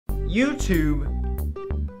YouTube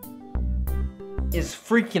is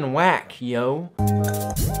freaking whack, yo.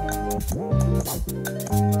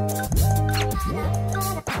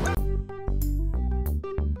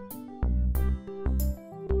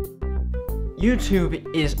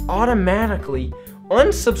 YouTube is automatically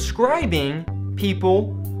unsubscribing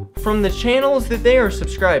people from the channels that they are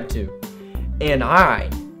subscribed to. And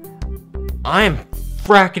I'm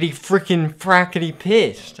frackety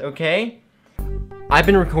pissed, okay? I've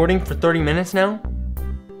been recording for 30 minutes now,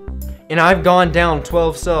 and I've gone down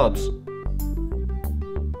 12 subs.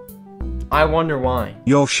 I wonder why.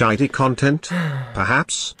 Your shitey content,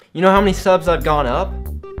 perhaps? You know how many subs I've gone up?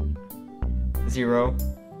 Zero.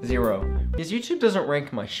 Because YouTube doesn't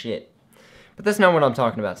rank my shit. But that's not what I'm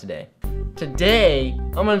talking about today. Today,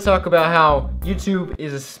 I'm gonna talk about how YouTube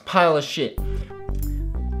is a pile of shit.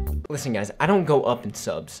 Listen guys, I don't go up in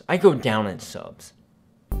subs. I go down in subs.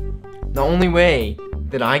 The only way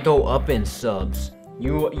that I go up in subs,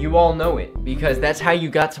 you all know it, because that's how you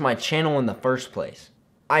got to my channel in the first place.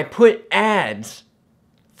 I put ads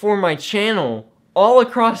for my channel all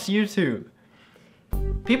across YouTube.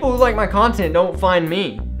 People who like my content don't find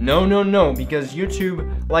me. No, because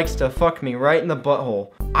YouTube likes to fuck me right in the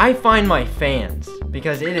butthole. I find my fans,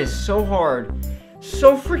 because it is so hard,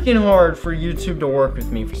 so freaking hard for YouTube to work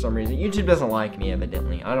with me for some reason. YouTube doesn't like me,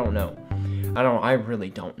 evidently. I don't know. I really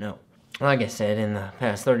don't know. Like I said, in the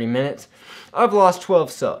past 30 minutes, I've lost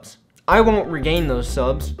 12 subs. I won't regain those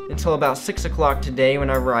subs until about 6 o'clock today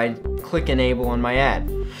whenever I click enable on my ad.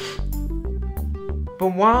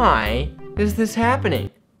 But why is this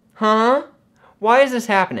happening? Huh? Why is this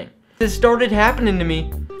happening? This started happening to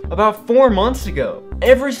me about 4 months ago.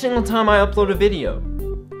 Every single time I upload a video,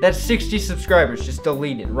 that's 60 subscribers just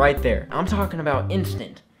deleted right there. I'm talking about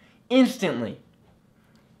instantly.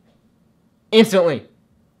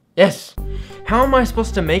 Yes. How am I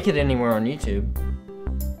supposed to make it anywhere on YouTube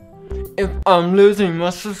if I'm losing my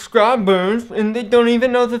subscribers and they don't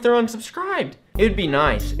even know that they're unsubscribed? It would be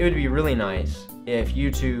nice. It would be really nice if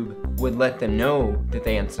YouTube would let them know that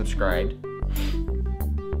they unsubscribed.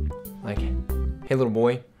 Like, hey little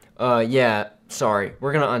boy, yeah, sorry,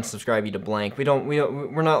 we're gonna unsubscribe you to blank.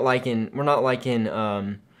 We're not liking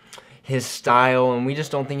his style, and we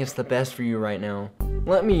just don't think it's the best for you right now.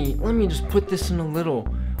 Let me just put this in a little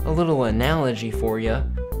analogy for you.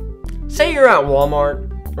 Say you're at Walmart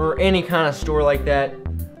or any kind of store like that,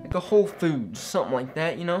 like a Whole Foods, something like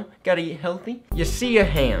that, you know? Gotta eat healthy. You see a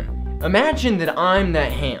ham. Imagine that I'm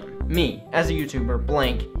that ham. Me, as a YouTuber,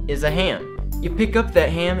 blank, is a ham. You pick up that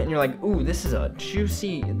ham and you're like, ooh, this is a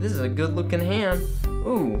good looking ham.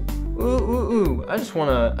 Ooh. I just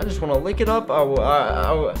wanna lick it up.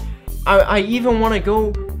 I even wanna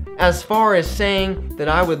go as far as saying that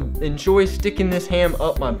I would enjoy sticking this ham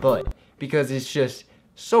up my butt because it's just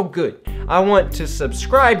so good. I want to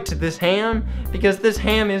subscribe to this ham because this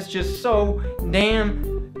ham is just so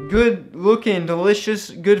damn good looking,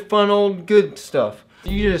 delicious, good funneled, good stuff.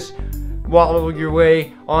 You just waddle your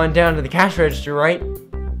way on down to the cash register, right?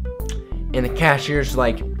 And the cashier's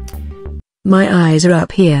like, my eyes are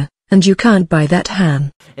up here, and you can't buy that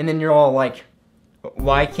ham. And then you're all like,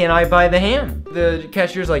 why can't I buy the ham? The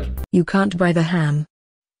cashier's like, you can't buy the ham.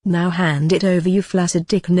 Now hand it over, you flaccid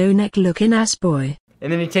dick no neck looking ass boy.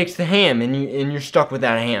 And then he takes the ham and you're stuck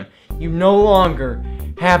without a ham. You no longer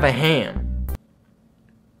have a ham.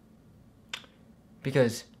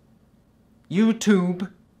 Because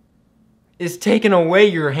YouTube is taking away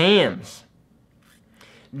your hams.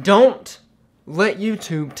 Don't let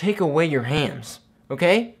YouTube take away your hams,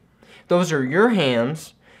 okay? Those are your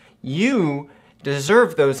hams. You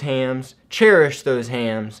deserve those hams, cherish those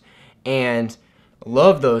hams, and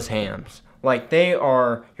love those hams like they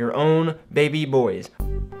are your own baby boys.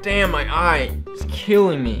 Damn, my eye is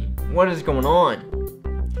killing me. What is going on?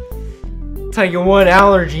 Tell you what,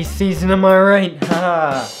 allergy season, am I right?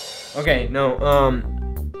 Ha. Okay, no,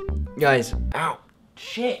 guys, ow,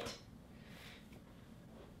 shit.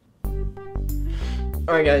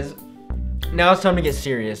 Alright guys, now it's time to get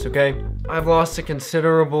serious, okay? I've lost a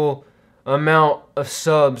considerable amount of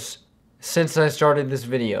subs since I started this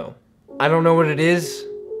video. I don't know what it is.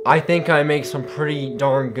 I think I make some pretty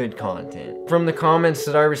darn good content. From the comments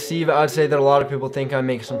that I receive, I'd say that a lot of people think I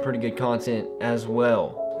make some pretty good content as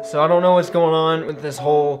well. So I don't know what's going on with this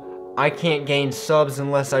whole I can't gain subs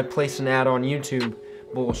unless I place an ad on YouTube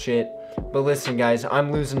bullshit. But listen guys,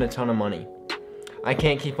 I'm losing a ton of money. I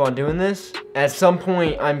can't keep on doing this. At some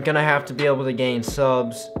point, I'm gonna have to be able to gain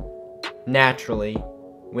subs naturally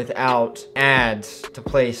without ads to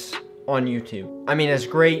place on YouTube. I mean, it's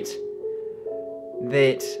great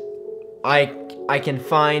that I can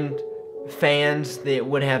find fans that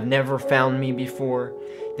would have never found me before.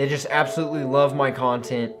 They just absolutely love my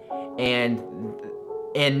content and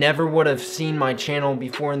never would have seen my channel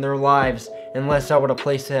before in their lives unless I would have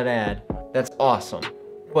placed that ad. That's awesome.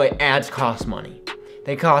 But ads cost money.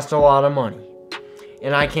 They cost a lot of money.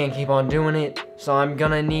 And I can't keep on doing it, so I'm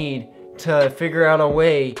gonna need to figure out a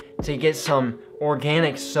way to get some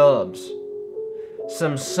organic subs.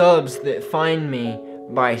 Some subs that find me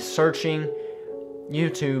by searching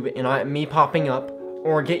YouTube and me popping up,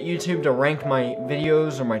 or get YouTube to rank my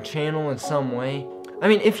videos or my channel in some way. I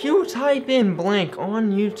mean, if you type in blank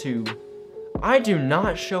on YouTube, I do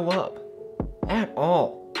not show up at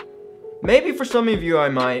all. Maybe for some of you I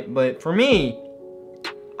might, but for me,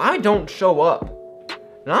 I don't show up.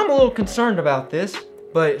 And I'm a little concerned about this,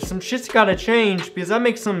 but some shit's gotta change because I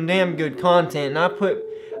make some damn good content and I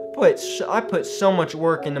put so much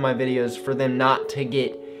work into my videos for them not to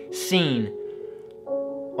get seen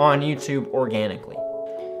on YouTube organically.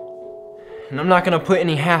 And I'm not gonna put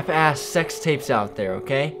any half-ass sex tapes out there,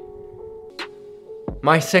 okay?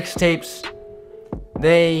 My sex tapes,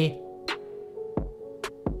 they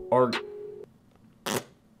are...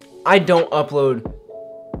 I don't upload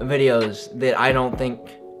videos that I don't think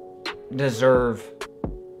deserve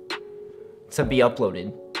to be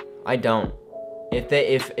uploaded. I don't.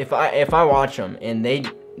 If I watch them and they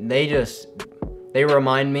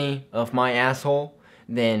remind me of my asshole,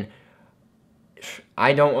 then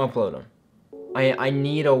I don't upload them. I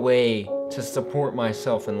need a way to support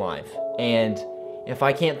myself in life, and if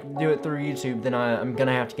I can't do it through YouTube, then I'm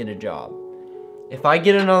gonna have to get a job. If I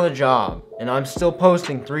get another job and I'm still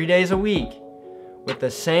posting 3 days a week with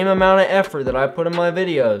the same amount of effort that I put in my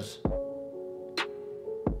videos,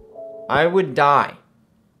 I would die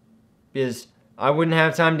because I wouldn't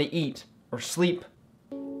have time to eat or sleep.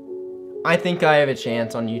 I think I have a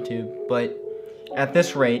chance on YouTube, but at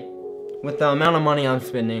this rate, with the amount of money I'm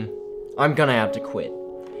spending, I'm gonna have to quit,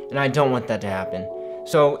 and I don't want that to happen.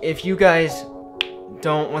 So if you guys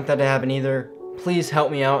don't want that to happen either, please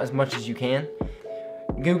help me out as much as you can.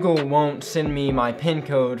 Google won't send me my PIN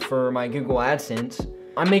code for my Google AdSense.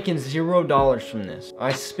 I'm making $0 from this.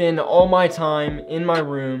 I spend all my time in my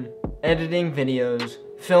room editing videos,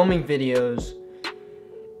 filming videos,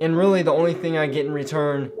 and really the only thing I get in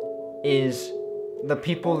return is the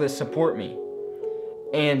people that support me.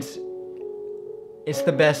 And it's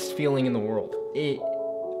the best feeling in the world.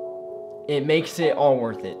 It makes it all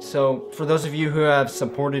worth it. So for those of you who have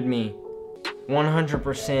supported me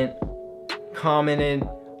 100%, commented,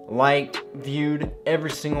 liked, viewed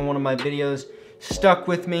every single one of my videos, stuck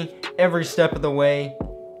with me every step of the way,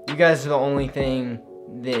 you guys are the only thing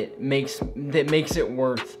that makes it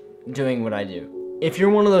worth doing what I do. If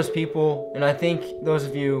you're one of those people, and I think those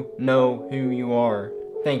of you know who you are,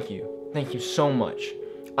 thank you. Thank you so much.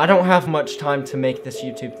 I don't have much time to make this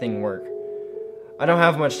YouTube thing work. I don't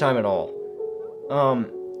have much time at all.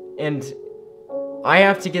 And I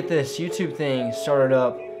have to get this YouTube thing started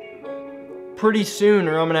up pretty soon,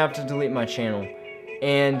 or I'm gonna have to delete my channel.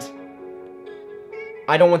 And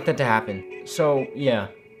I don't want that to happen. So yeah,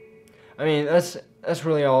 I mean, that's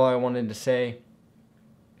really all I wanted to say.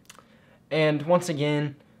 And once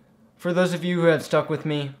again, for those of you who have stuck with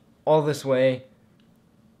me all this way,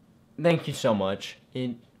 thank you so much.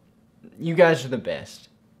 You guys are the best,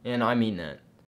 and I mean that.